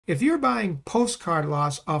If you're buying postcard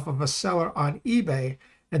lots off of a seller on eBay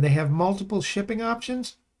and they have multiple shipping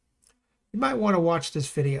options, you might want to watch this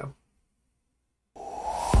video.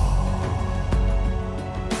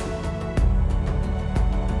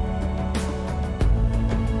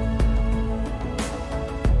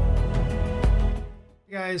 Hey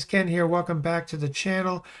guys, Ken here. Welcome back to the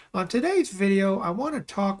channel. On today's video, I want to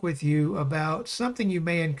talk with you about something you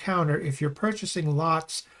may encounter if you're purchasing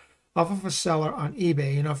lots off of a seller on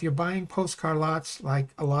eBay. You know, if you're buying postcard lots like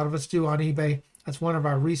a lot of us do on eBay, that's one of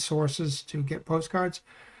our resources to get postcards.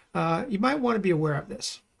 You might want to be aware of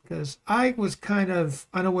this because I was kind of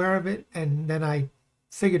unaware of it and then I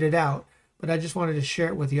figured it out, but I just wanted to share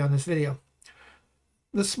it with you on this video.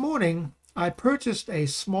 This morning, I purchased a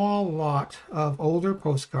small lot of older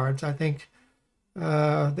postcards. I think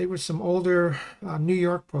they were some older New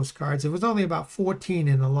York postcards. It was only about 14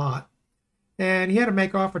 in the lot. And he had a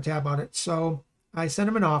make offer tab on it. So I sent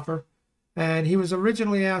him an offer. And he was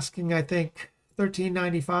originally asking, I think,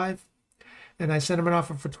 $13.95. And I sent him an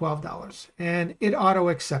offer for $12. And it auto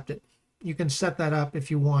accepted. You can set that up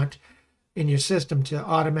if you want in your system to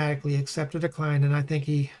automatically accept a decline. And I think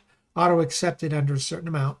he auto accepted under a certain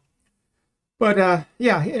amount. But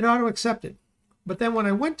yeah, it auto accepted. But then when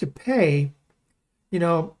I went to pay, you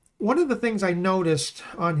know, one of the things I noticed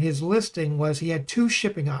on his listing was he had two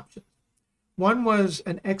shipping options. One was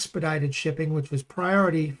an expedited shipping, which was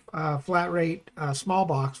priority flat rate small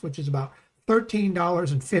box, which is about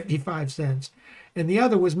 $13.55. And the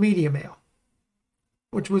other was medium mail,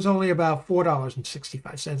 which was only about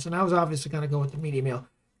 $4.65. And I was obviously going to go with the medium mail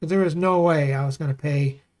because there was no way I was going to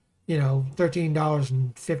pay, you know,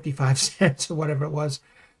 $13.55 or whatever it was,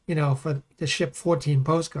 you know, to ship 14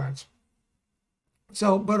 postcards.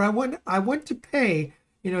 So, but I went to pay,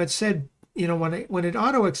 you know, it said, you know, when it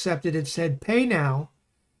auto accepted, it said pay now,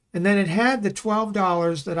 and then it had the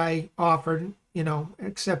 $12 that I offered, you know,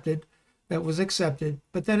 that was accepted,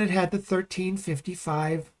 but then it had the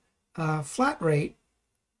 $13.55 flat rate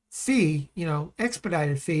fee, you know,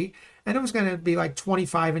 expedited fee, and it was going to be like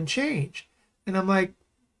 25 and change. And I'm like,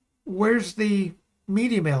 where's the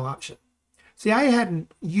media mail option? See, I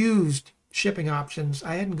hadn't used shipping options.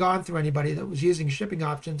 I hadn't gone through anybody that was using shipping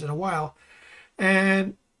options in a while.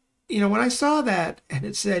 And, you know, when I saw that and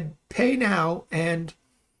it said pay now and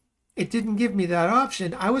it didn't give me that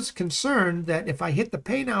option, I was concerned that if I hit the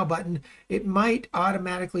pay now button, it might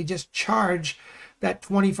automatically just charge that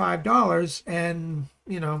 $25 and,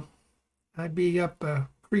 you know, I'd be up a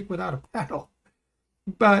creek without a paddle.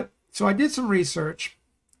 But so I did some research.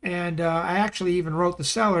 And I actually even wrote the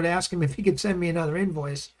seller to ask him if he could send me another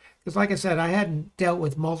invoice. Because like I said, I hadn't dealt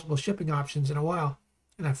with multiple shipping options in a while.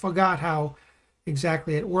 And I forgot how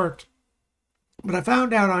exactly it worked. But I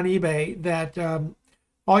found out on eBay that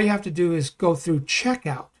all you have to do is go through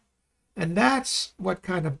checkout. And that's what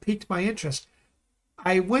kind of piqued my interest.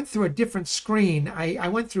 I went through a different screen. I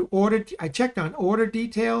went through order. I checked on order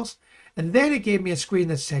details. And then it gave me a screen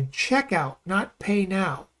that said checkout, not pay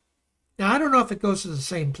now. Now, I don't know if it goes to the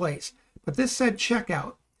same place, but this said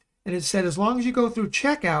checkout. And it said as long as you go through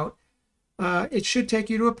checkout, it should take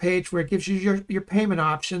you to a page where it gives you your payment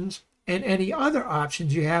options and any other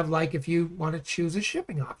options you have, like if you want to choose a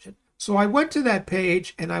shipping option. So I went to that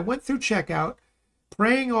page and I went through checkout,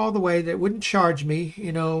 praying all the way that it wouldn't charge me,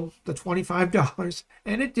 you know, the $25.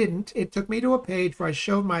 And it didn't. It took me to a page where I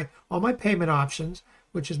showed all my payment options,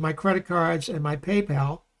 which is my credit cards and my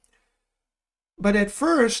PayPal. But at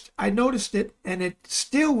first, I noticed it, and it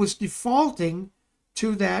still was defaulting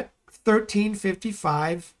to that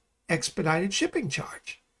 $13.55 expedited shipping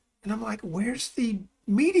charge. And I'm like, where's the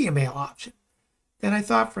media mail option? Then I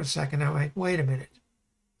thought for a second, I'm like, wait a minute.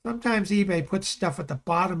 Sometimes eBay puts stuff at the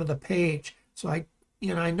bottom of the page. So I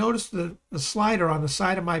noticed the slider on the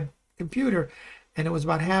side of my computer, and it was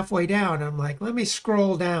about halfway down. And I'm like, let me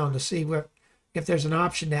scroll down to see if there's an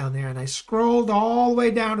option down there. And I scrolled all the way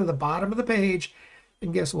down to the bottom of the page,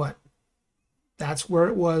 and guess what? That's where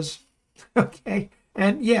it was. Okay.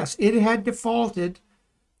 And yes, it had defaulted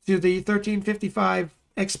to the $13.55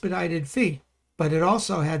 expedited fee, but it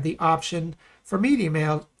also had the option for media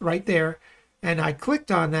mail right there. And I clicked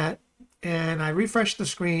on that and I refreshed the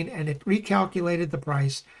screen and it recalculated the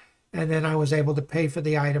price. And then I was able to pay for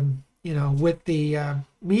the item, you know, with the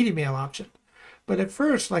media mail option. But at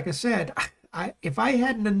first, like I said, if I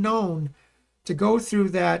hadn't have known to go through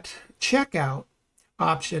that checkout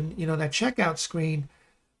option, you know, that checkout screen.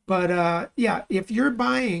 But yeah, if you're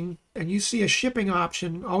buying and you see a shipping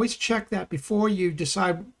option, always check that before you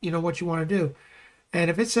decide, you know, what you want to do. And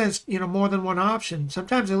if it says, you know, more than one option,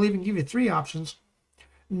 sometimes they'll even give you 3 options.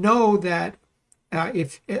 Know that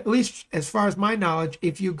if at least as far as my knowledge,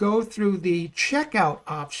 if you go through the checkout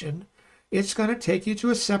option, it's going to take you to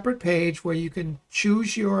a separate page where you can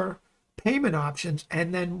choose your payment options.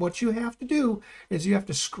 And then what you have to do is you have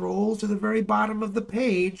to scroll to the very bottom of the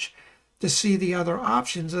page to see the other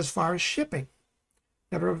options as far as shipping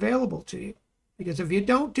that are available to you. Because if you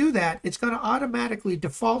don't do that, it's going to automatically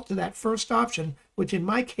default to that first option, which in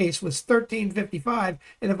my case was $13.55.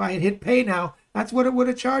 And if I had hit pay now, that's what it would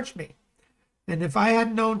have charged me. And if I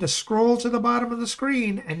hadn't known to scroll to the bottom of the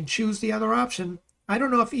screen and choose the other option, I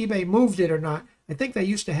don't know if eBay moved it or not. I think they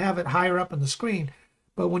used to have it higher up on the screen.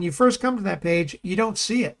 But when you first come to that page, you don't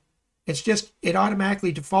see it. It's just, it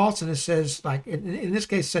automatically defaults and it says, like, in this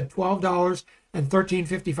case, it said $12 and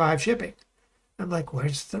 $13.55 shipping. I'm like,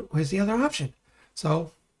 where's the other option?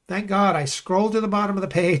 So thank God I scrolled to the bottom of the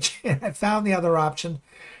page and I found the other option.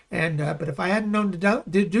 And but if I hadn't known to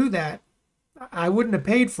do that, I wouldn't have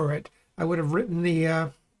paid for it. I would have written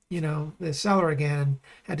the the seller again and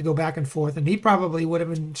had to go back and forth, and he probably would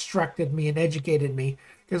have instructed me and educated me,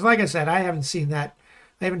 because like I said, I haven't seen that.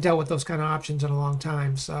 I haven't dealt with those kind of options in a long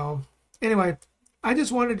time. So anyway, I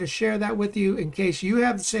just wanted to share that with you in case you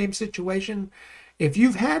have the same situation. If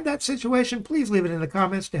you've had that situation, please leave it in the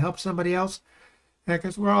comments to help somebody else,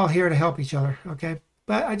 because we're all here to help each other, okay?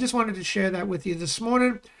 But I just wanted to share that with you this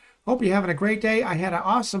morning. Hope you're having a great day. I had an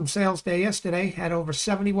awesome sales day yesterday. Had over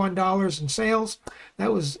 $71 in sales.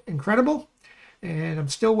 That was incredible. And I'm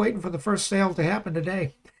still waiting for the first sale to happen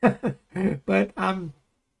today. But I'm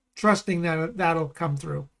trusting that that'll come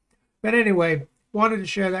through. But anyway, wanted to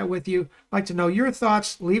share that with you. I'd like to know your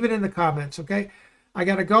thoughts. Leave it in the comments, okay? I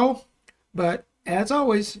got to go. But as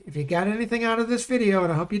always, if you got anything out of this video,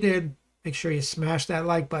 and I hope you did, make sure you smash that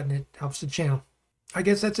like button. It helps the channel. I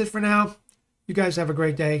guess that's it for now. You guys have a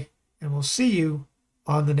great day, and we'll see you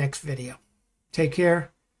on the next video. Take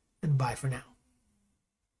care, and bye for now.